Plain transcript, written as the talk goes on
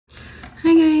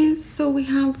So we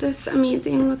have this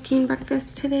amazing looking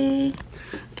breakfast today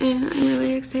and I'm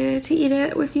really excited to eat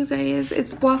it with you guys.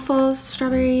 It's waffles,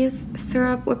 strawberries,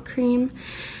 syrup, whipped cream,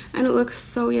 and it looks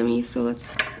so yummy. So let's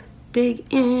dig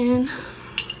in.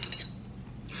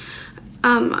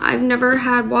 I've never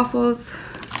had waffles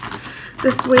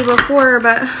this way before,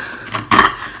 but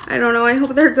I don't know, I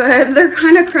hope they're good. They're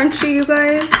kind of crunchy, you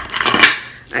guys.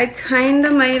 I kind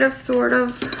of might have sort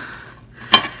of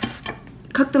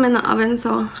cooked them in the oven,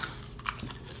 so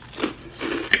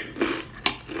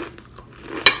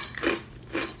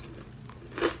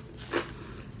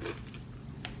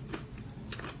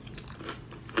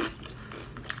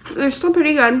they're still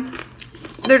pretty good.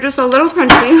 They're just a little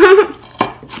crunchy,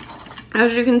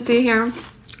 as you can see here.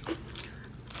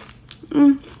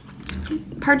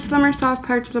 Parts of them are soft,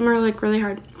 parts of them are like really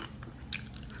hard.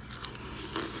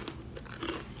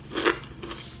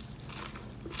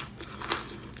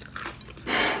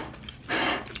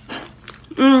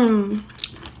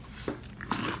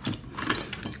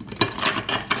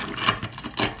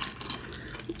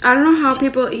 I don't know how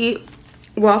people eat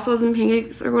waffles and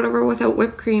pancakes or whatever without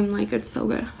whipped cream. Like, it's so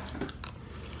good.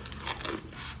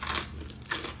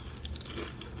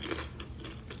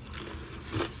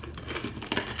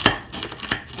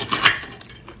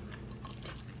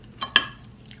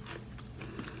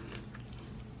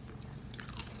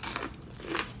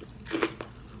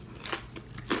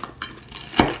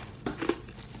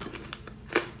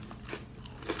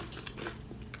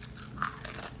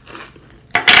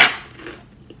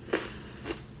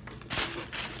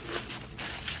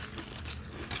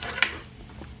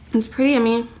 It's pretty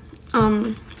yummy.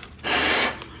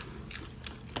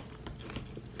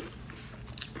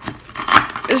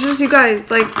 It's just, you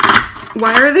guys, like,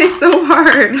 why are they so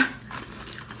hard?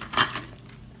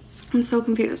 I'm so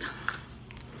confused.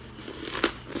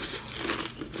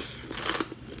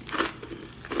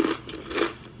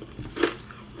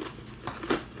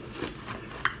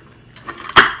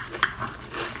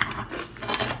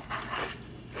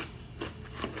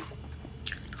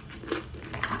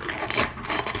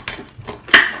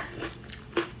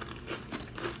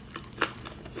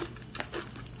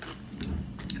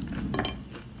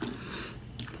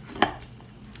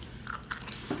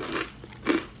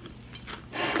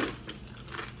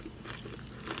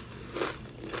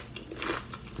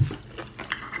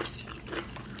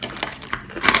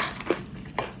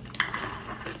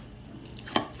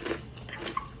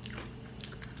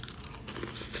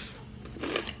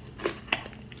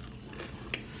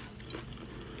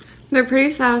 They're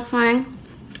pretty satisfying.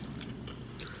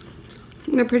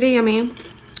 They're pretty yummy.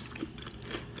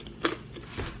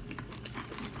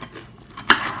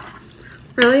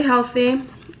 Really healthy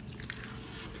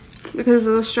because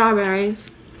of the strawberries.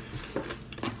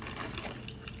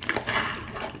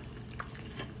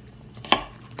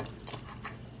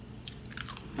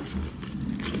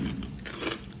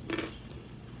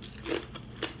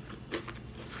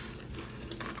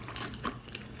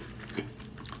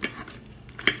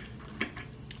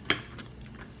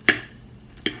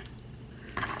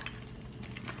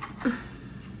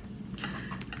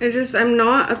 I'm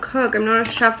not a cook, I'm not a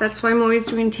chef, that's why I'm always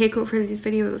doing takeout for these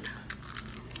videos.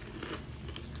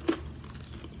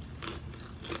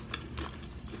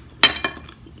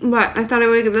 But I thought I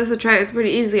would give this a try. It's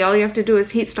pretty easy. All you have to do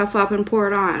is heat stuff up and pour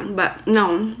it on. But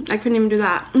no, I couldn't even do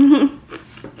that.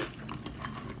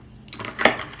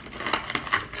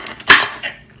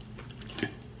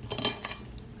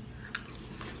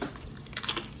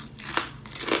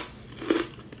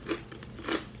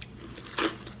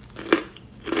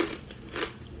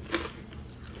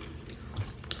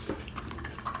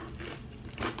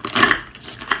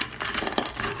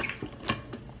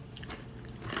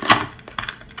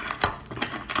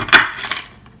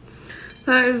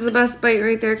 That is the best bite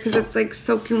right there because it's like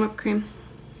soaked in whipped cream.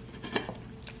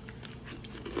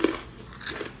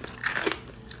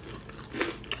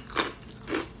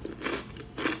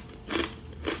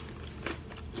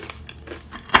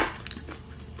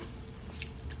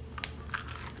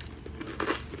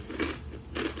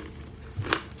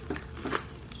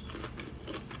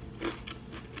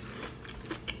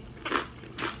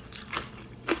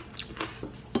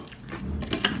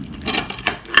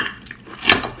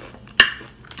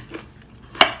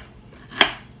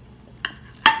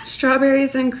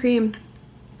 Strawberries and cream.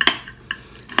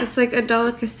 It's like a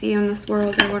delicacy in this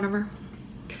world or whatever.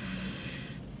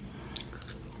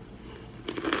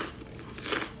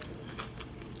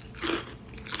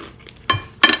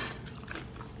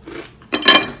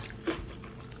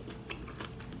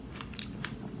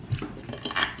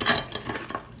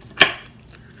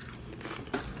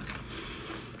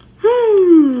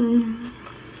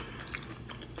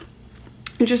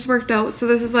 It just worked out. So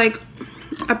this is like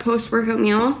a post-workout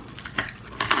meal,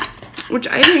 which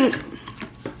I think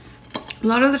a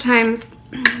lot of the times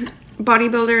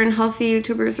bodybuilder and healthy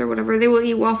YouTubers or whatever, they will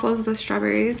eat waffles with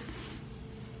strawberries.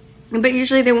 But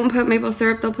usually they won't put maple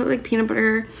syrup. They'll put like peanut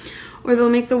butter, or they'll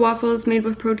make the waffles made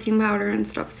with protein powder and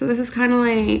stuff. So this is kind of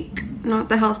like not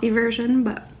the healthy version,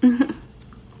 but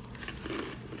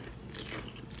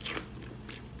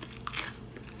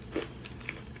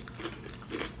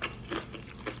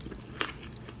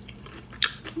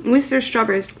at least there's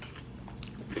strawberries.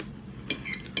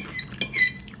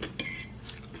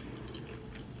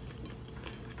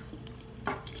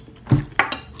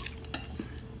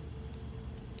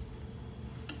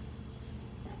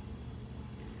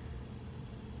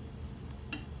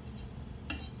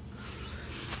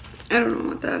 I don't know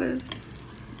what that is.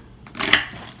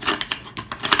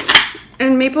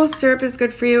 And maple syrup is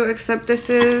good for you, except this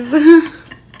is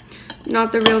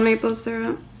not the real maple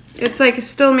syrup. It's like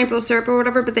still maple syrup or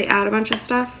whatever, but they add a bunch of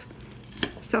stuff.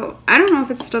 So I don't know if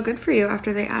it's still good for you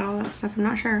after they add all that stuff. I'm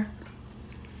not sure.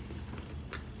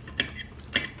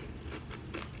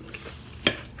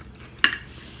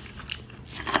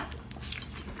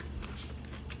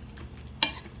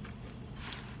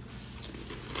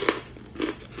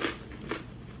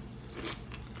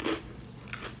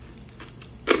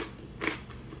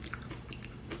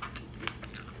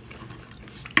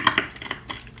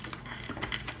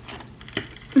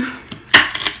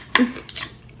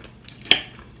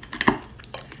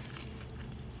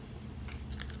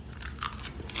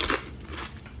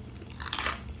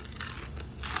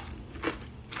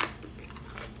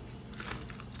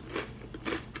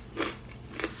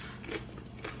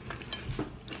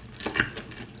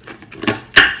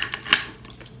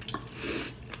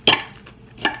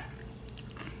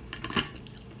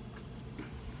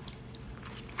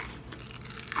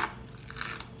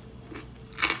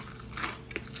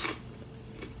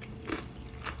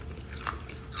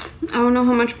 I don't know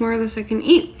how much more of this I can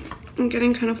eat. I'm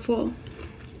getting kind of full.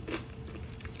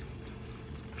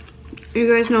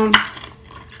 You guys know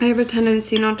I have a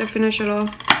tendency not to finish it all.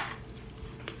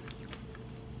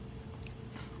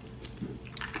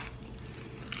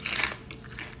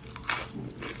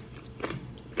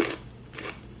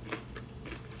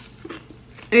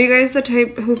 Are you guys the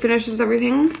type who finishes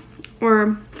everything?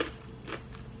 Or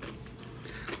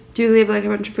do you leave like a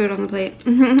bunch of food on the plate?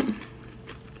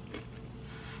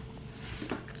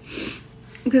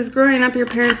 Because growing up, your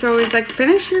parents are always like,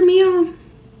 finish your meal.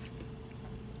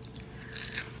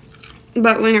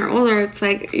 But when you're older, it's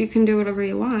like, you can do whatever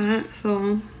you want,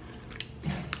 so.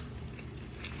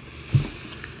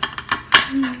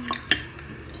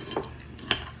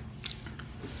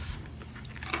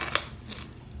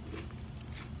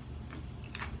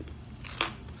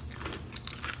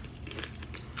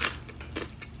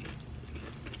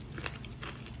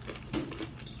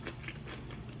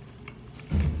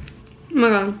 Oh my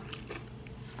god.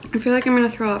 I feel like I'm gonna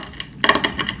throw up.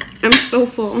 I'm so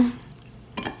full.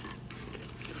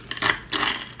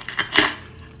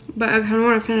 But I kind of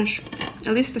want to finish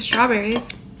at least the strawberries.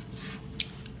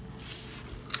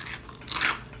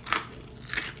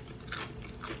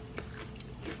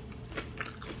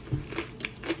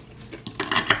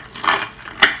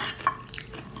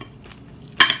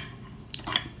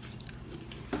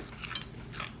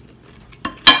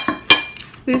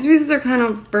 These pieces are kind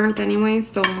of burnt anyway,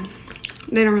 so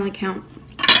they don't really count.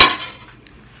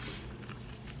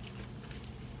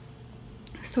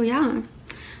 So yeah,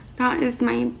 that is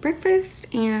my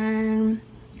breakfast, and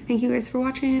thank you guys for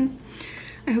watching.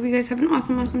 I hope you guys have an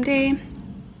awesome day.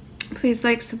 Please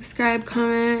like, subscribe,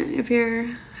 comment if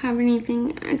you have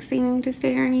anything exciting to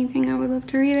say or anything. I would love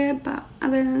to read it. But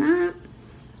other than that,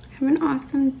 have an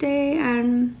awesome day,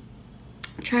 and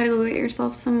try to go get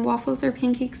yourself some waffles or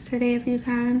pancakes today if you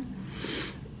can.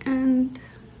 And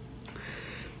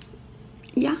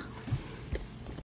yeah.